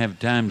 We didn't have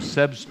time to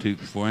substitute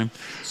for him,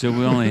 so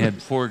we only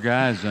had 4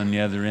 guys on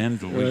the other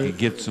end until we could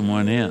get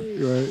someone in.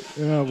 Right.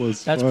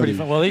 That's funny. Pretty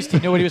fun. Well, at least he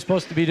knew what he was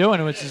supposed to be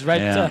doing, which is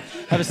to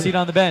have a seat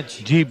on the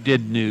bench. Jeep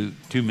didn't do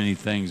too many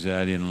things that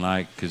I didn't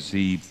like because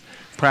he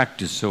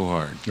practiced so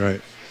hard.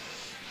 Right.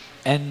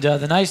 And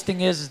the nice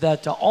thing is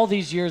that all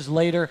these years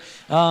later,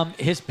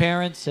 his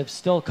parents have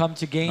still come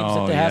to games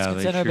at the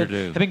Haskins Center.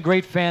 Have been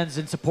great fans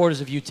and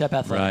supporters of UTEP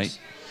athletics.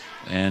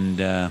 Right.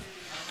 And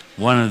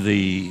one of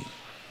the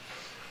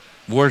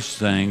worst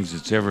things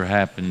that's ever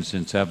happened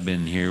since I've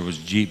been here was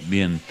Jeep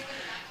being,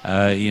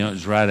 it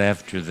was right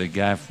after the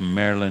guy from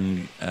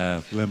Maryland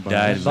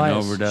died of an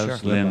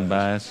overdose, sure. Lynn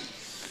Bias.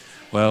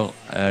 Well,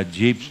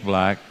 Jeep's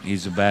black.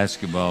 He's a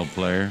basketball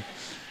player.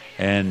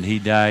 And he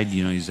died,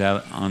 he's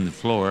out on the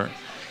floor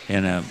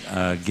in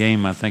a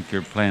game, I think they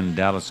were playing the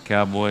Dallas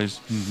Cowboys.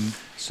 Mm-hmm.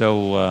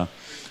 So,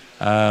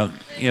 a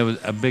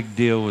big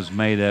deal was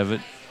made of it,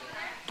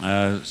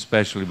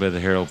 especially by the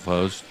Herald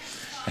Post.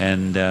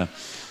 And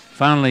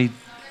finally,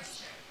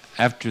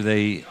 after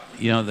they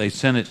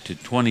sent it to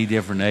 20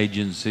 different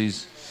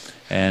agencies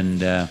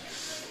and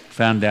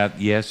found out,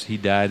 yes, he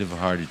died of a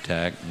heart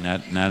attack,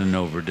 not an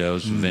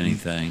overdose of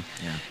anything.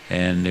 Yeah.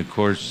 And, of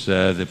course,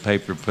 the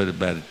paper put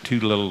about 2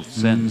 little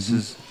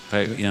sentences.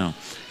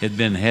 It'd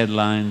been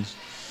headlines,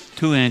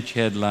 2-inch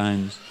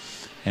headlines.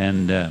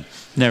 And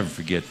never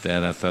forget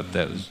that. I thought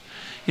that was,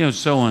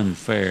 so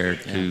unfair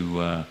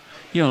to,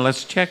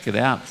 let's check it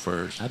out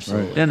first.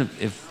 Absolutely. Then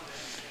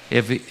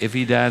if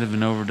he died of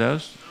an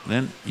overdose,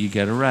 then you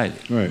got to write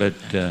it. Right. But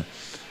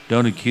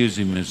don't accuse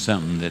him of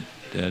something that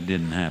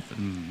didn't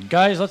happen.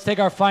 Guys, let's take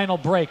our final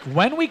break.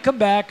 When we come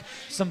back,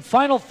 some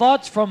final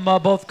thoughts from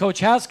both Coach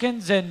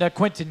Haskins and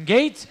Quinton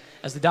Gates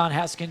as the Don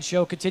Haskins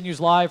Show continues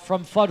live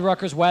from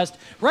Fuddruckers West,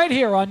 right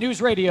here on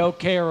News Radio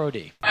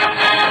KROD.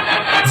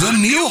 The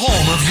new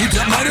home of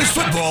UTEP Miners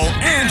football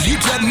and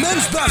UTEP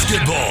men's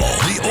basketball.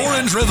 The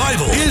Orange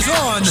Revival is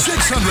on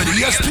 600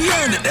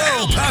 ESPN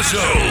El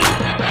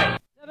Paso.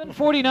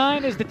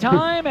 7:49 is the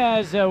time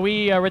as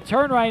we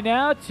return right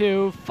now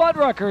to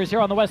Fuddruckers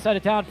here on the west side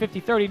of town,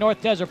 5030 North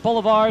Desert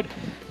Boulevard.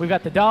 We've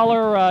got the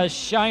 $1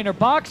 Shiner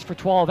box for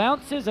 12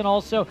 ounces, and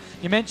also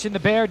you mentioned the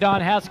Bear, Don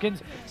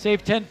Haskins.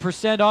 Save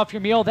 10% off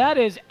your meal. That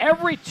is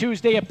every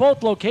Tuesday at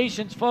both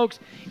locations, folks,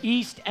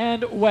 east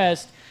and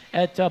west.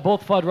 at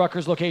both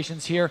Fuddruckers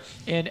locations here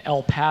in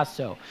El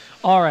Paso.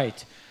 All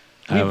right.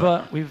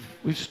 We've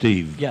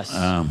Steve. Yes.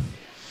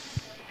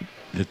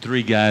 The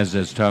three guys I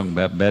was talking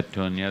about,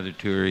 Beto and the other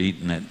two are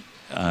eating that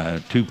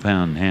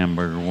 2-pound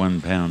hamburger,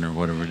 1 pound or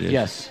whatever it is.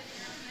 Yes.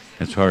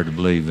 It's hard to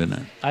believe, isn't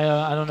it? I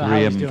don't know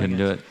Three how of he's them doing can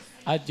do it.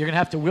 You're going to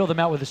have to wheel them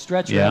out with a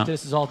stretcher after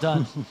this is all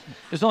done.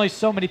 There's only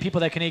so many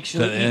people that can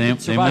actually eat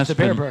and survive the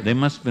bear burger. They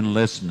must have been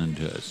listening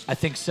to us. I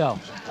think so.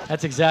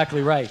 That's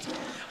exactly right.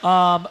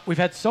 We've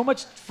had so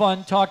much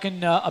fun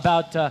talking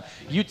about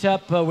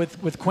UTEP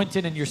with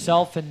Quinton and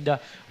yourself, and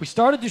we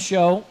started the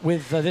show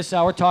with this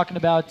hour talking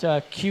about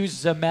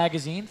Q's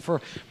magazine for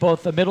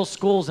both middle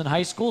schools and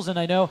high schools, and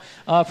I know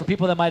for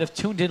people that might have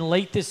tuned in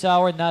late this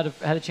hour and not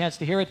have had a chance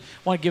to hear it,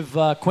 I want to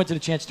give Quinton a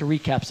chance to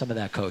recap some of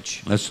that,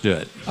 Coach. Let's do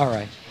it. All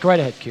right. Go right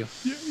ahead, Q.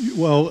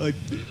 Well,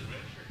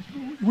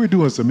 we're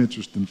doing some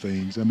interesting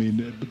things. I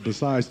mean,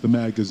 besides the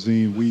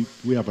magazine,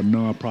 we have a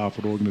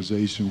nonprofit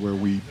organization where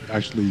we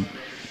actually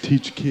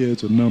teach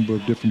kids a number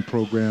of different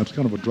programs,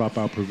 kind of a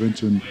dropout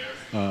prevention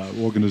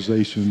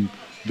organization,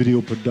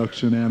 video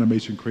production,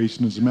 animation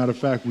creation. As a matter of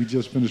fact, we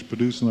just finished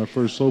producing our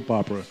first soap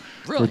opera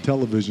for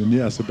television,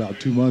 about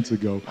 2 months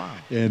ago. Wow.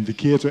 And the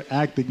kids are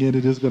acting in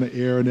it. It's going to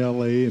air in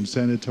L.A. and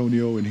San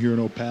Antonio and here in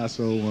El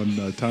Paso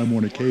on Time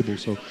Warner Cable.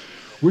 So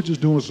we're just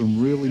doing some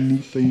really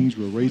neat things.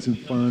 We're raising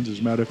funds.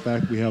 As a matter of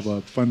fact, we have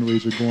a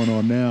fundraiser going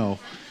on now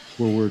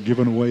where we're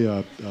giving away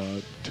a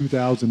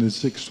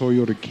 2006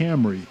 Toyota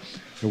Camry.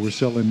 And we're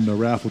selling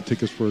raffle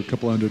tickets for a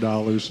couple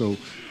 $100. So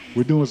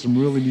we're doing some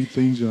really neat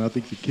things, and I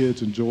think the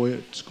kids enjoy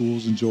it,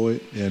 schools enjoy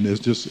it, and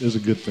it's a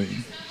good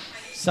thing.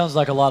 Sounds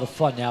like a lot of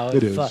fun. Now,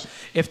 it is.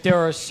 If there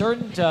are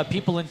certain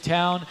people in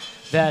town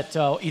that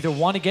either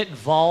want to get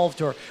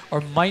involved or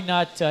might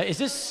not, is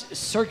this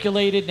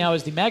circulated now?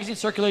 Is the magazine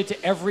circulated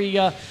to every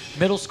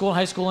middle school and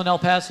high school in El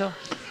Paso?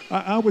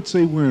 I would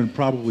say we're in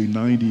probably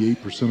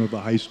 98% of the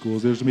high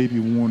schools. There's maybe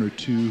one or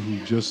two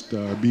who just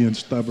are being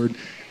stubborn,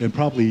 and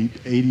probably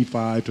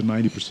 85 to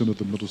 90% of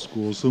the middle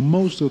schools. So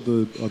most of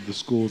the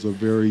schools are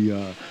very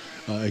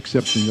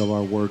accepting of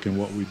our work and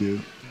what we do.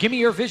 Give me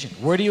your vision.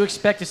 Where do you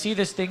expect to see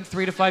this thing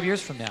 3 to 5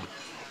 years from now?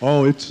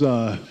 Oh,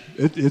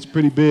 it's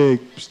pretty big,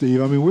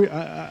 Steve. I mean,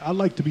 I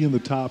like to be in the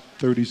top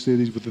 30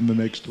 cities within the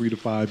next 3 to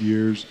 5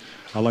 years.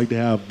 I like to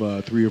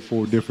have 3 or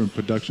 4 different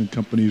production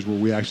companies where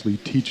we actually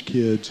teach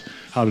kids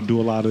how to do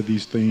a lot of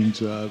these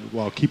things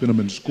while keeping them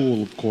in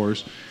school, of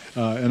course.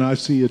 And I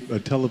see a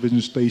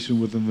television station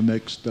within the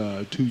next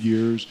 2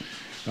 years.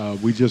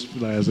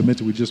 As I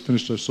mentioned, we just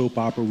finished our soap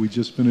opera. We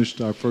just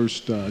finished our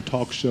first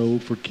talk show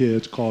for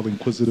kids called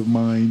Inquisitive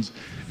Minds,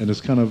 and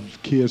it's kind of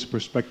kids'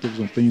 perspectives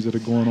on things that are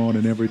going on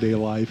in everyday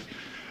life.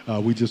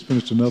 We just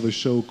finished another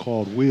show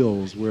called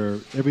Wheels, where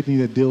everything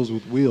that deals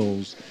with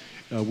wheels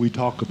we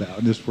talk about.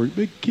 And it's for a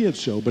big kids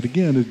show, but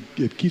again,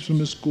 it keeps them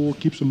in school,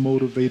 keeps them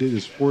motivated.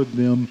 It's for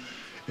them,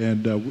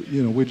 and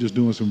we're just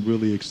doing some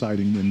really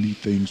exciting and neat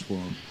things for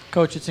them.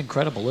 Coach, it's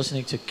incredible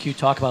listening to Q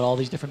talk about all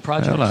these different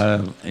projects.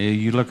 Well,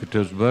 you look at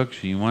those books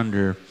and you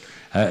wonder,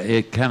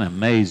 it kind of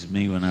amazed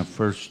me when I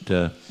first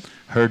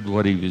heard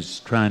what he was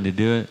trying to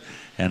do it,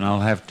 and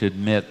I'll have to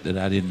admit that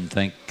I didn't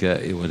think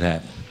it would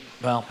happen.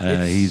 Well,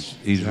 he's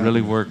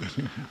really worked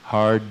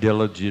hard,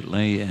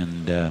 diligently,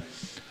 and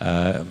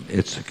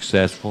it's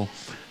successful.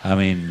 I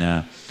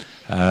mean,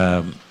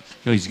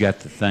 he's got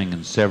the thing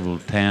in several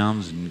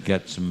towns and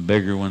got some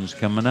bigger ones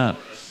coming up.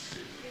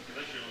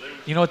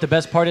 You know what the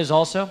best part is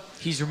also?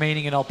 He's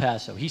remaining in El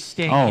Paso. He's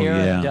staying here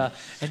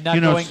and not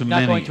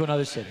going to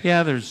another city.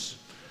 Yeah, there's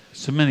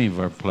so many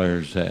of our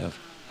players have.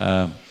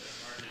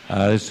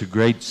 It's a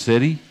great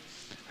city,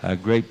 a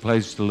great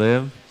place to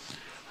live.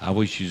 I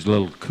wish it was a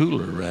little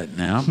cooler right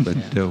now, but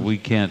we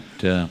can't.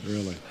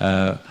 Really?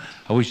 I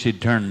wish they'd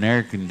turn an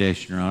air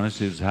conditioner on us.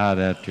 It was hot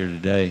out there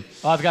today.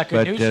 Well, I've got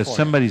good news for you.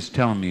 Somebody's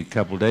telling me a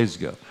couple of days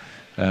ago,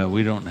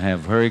 we don't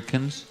have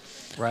hurricanes.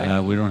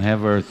 Right. We don't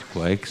have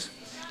earthquakes.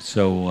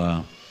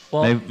 So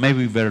maybe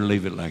we better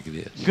leave it like it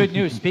is. Good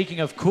news. Speaking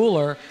of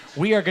cooler,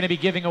 we are going to be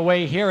giving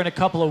away here in a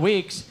couple of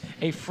weeks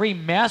a free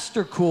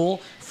Master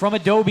Cool from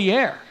Adobe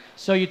Air.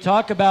 So you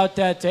talk about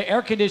that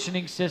air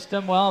conditioning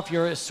system. Well, if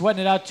you're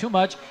sweating it out too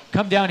much,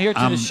 come down here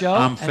to the show.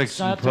 I'm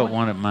fixing to put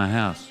one at my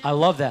house. I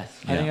love that.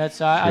 Yeah,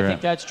 I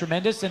think that's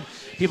tremendous, and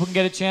people can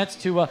get a chance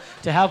to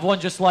have one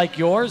just like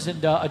yours.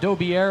 And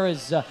Adobe Air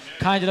is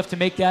kind enough to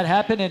make that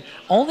happen. And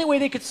only way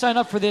they could sign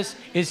up for this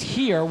is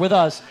here with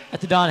us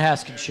at the Don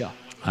Haskins Show.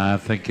 I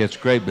think that's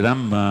great, but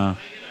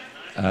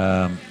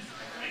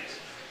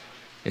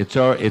it's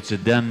a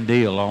done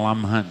deal. All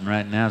I'm hunting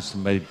right now is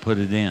somebody to put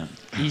it in.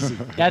 Easy.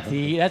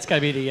 That's got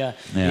to be the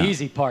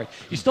easy part.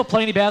 You still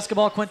play any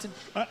basketball, Quinton?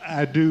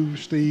 I do,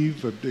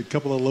 Steve. A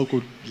couple of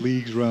local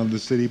leagues around the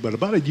city. But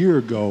about a year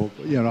ago,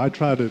 I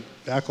tried to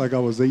act like I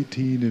was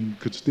 18 and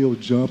could still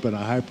jump, and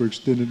I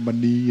hyperextended my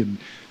knee, and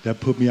that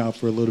put me out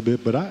for a little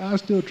bit. But I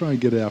still try and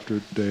get after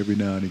it every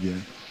now and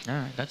again. All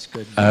right, that's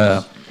good.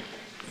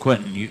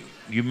 Quinton, you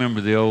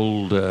remember the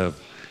old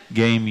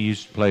game you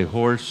used to play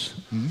horse?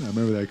 I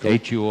remember that.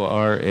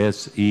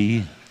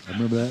 HORSE. I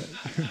remember that.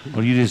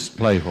 Well, you just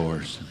play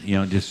horse.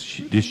 Just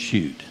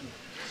shoot.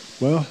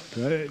 Well,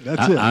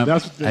 that's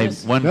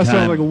it. One that time,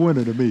 sounds like a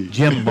winner to me.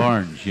 Jim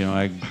Barnes,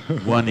 I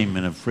won him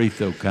in a free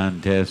throw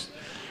contest,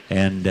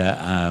 and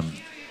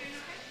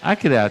I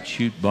could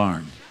outshoot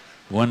Barnes.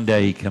 One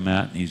day he come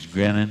out and he's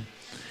grinning,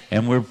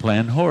 and we're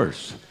playing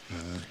horse.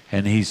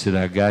 And he said,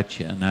 "I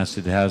got you." And I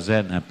said, "How's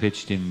that?" And I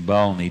pitched him the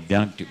ball, and he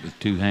dunked it with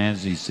two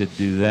hands. He said,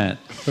 "Do that."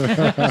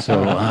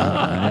 So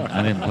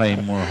I didn't play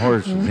any more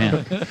horse with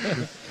him.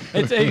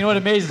 What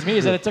amazes me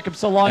is that it took him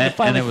so long to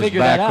finally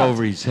figure that out. And it was back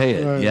over his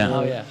head. Right, yeah.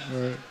 Oh, yeah.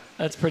 Right.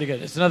 That's pretty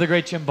good. It's another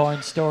great Jim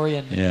Barnes story,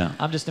 and Yeah.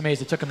 I'm just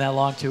amazed it took him that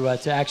long to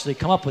actually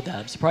come up with that.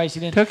 I'm surprised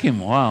he didn't. Took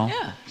him a while.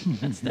 Yeah,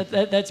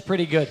 that's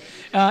pretty good.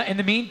 In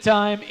the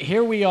meantime,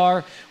 here we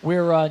are.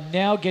 We're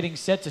now getting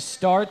set to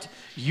start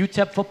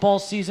UTEP football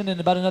season in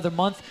about another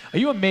month. Are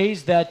you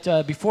amazed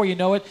that before you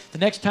know it, the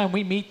next time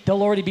we meet,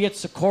 they'll already be at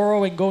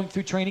Socorro and going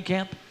through training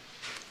camp?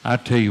 I'll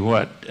tell you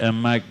what,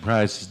 Mike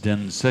Price has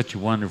done such a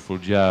wonderful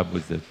job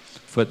with the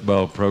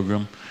football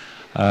program.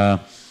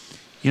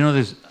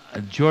 There's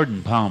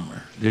Jordan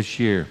Palmer this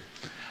year.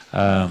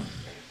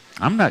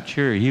 I'm not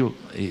sure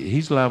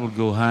he's liable to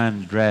go high in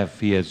the draft if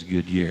he has a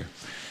good year.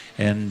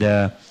 And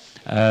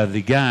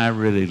the guy I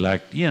really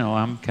like,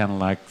 I'm kind of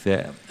like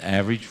the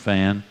average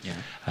fan.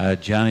 Yeah.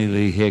 Johnny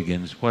Lee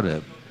Higgins, what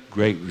a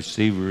great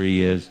receiver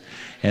he is.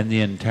 And the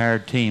entire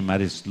team, I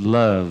just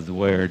love the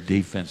way our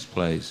defense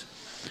plays.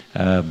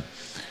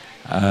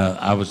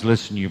 I was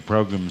listening to your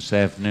program this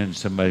afternoon.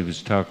 Somebody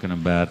was talking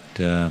about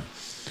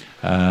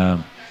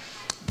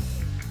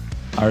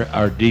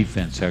our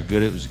defense, how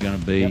good it was going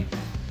to be. Yep.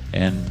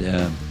 And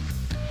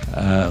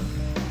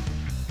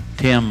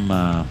Tim,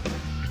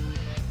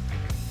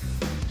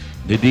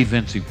 the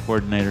defensive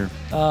coordinator.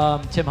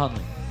 Tim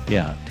Hunley.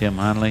 Yeah, Tim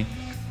Hunley.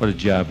 What a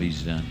job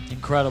he's done.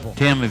 Incredible.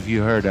 Tim, if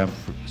you heard, I'm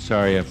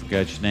sorry I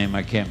forgot your name.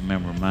 I can't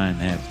remember mine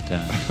half the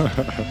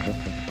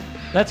time.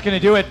 That's going to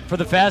do it for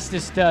the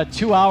fastest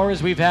 2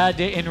 hours we've had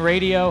in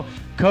radio.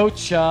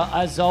 Coach,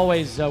 as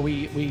always,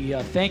 we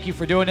thank you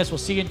for doing this. We'll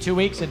see you in 2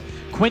 weeks. And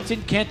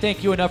Quinton, can't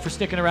thank you enough for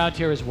sticking around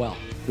here as well.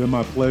 Been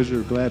my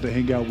pleasure. Glad to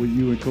hang out with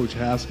you and Coach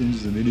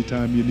Haskins. And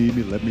anytime you need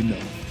me, let me know.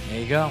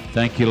 There you go.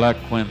 Thank you a lot,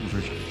 Quinton,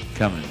 for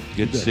coming.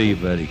 Good to see you,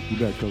 buddy. You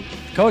bet, Coach.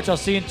 Coach, I'll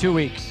see you in 2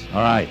 weeks.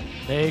 All right.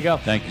 There you go.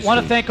 Thank you, want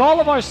to Steve. thank all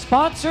of our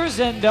sponsors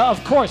and,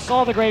 of course,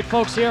 all the great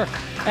folks here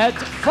at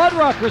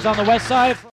Fuddruckers on the West Side.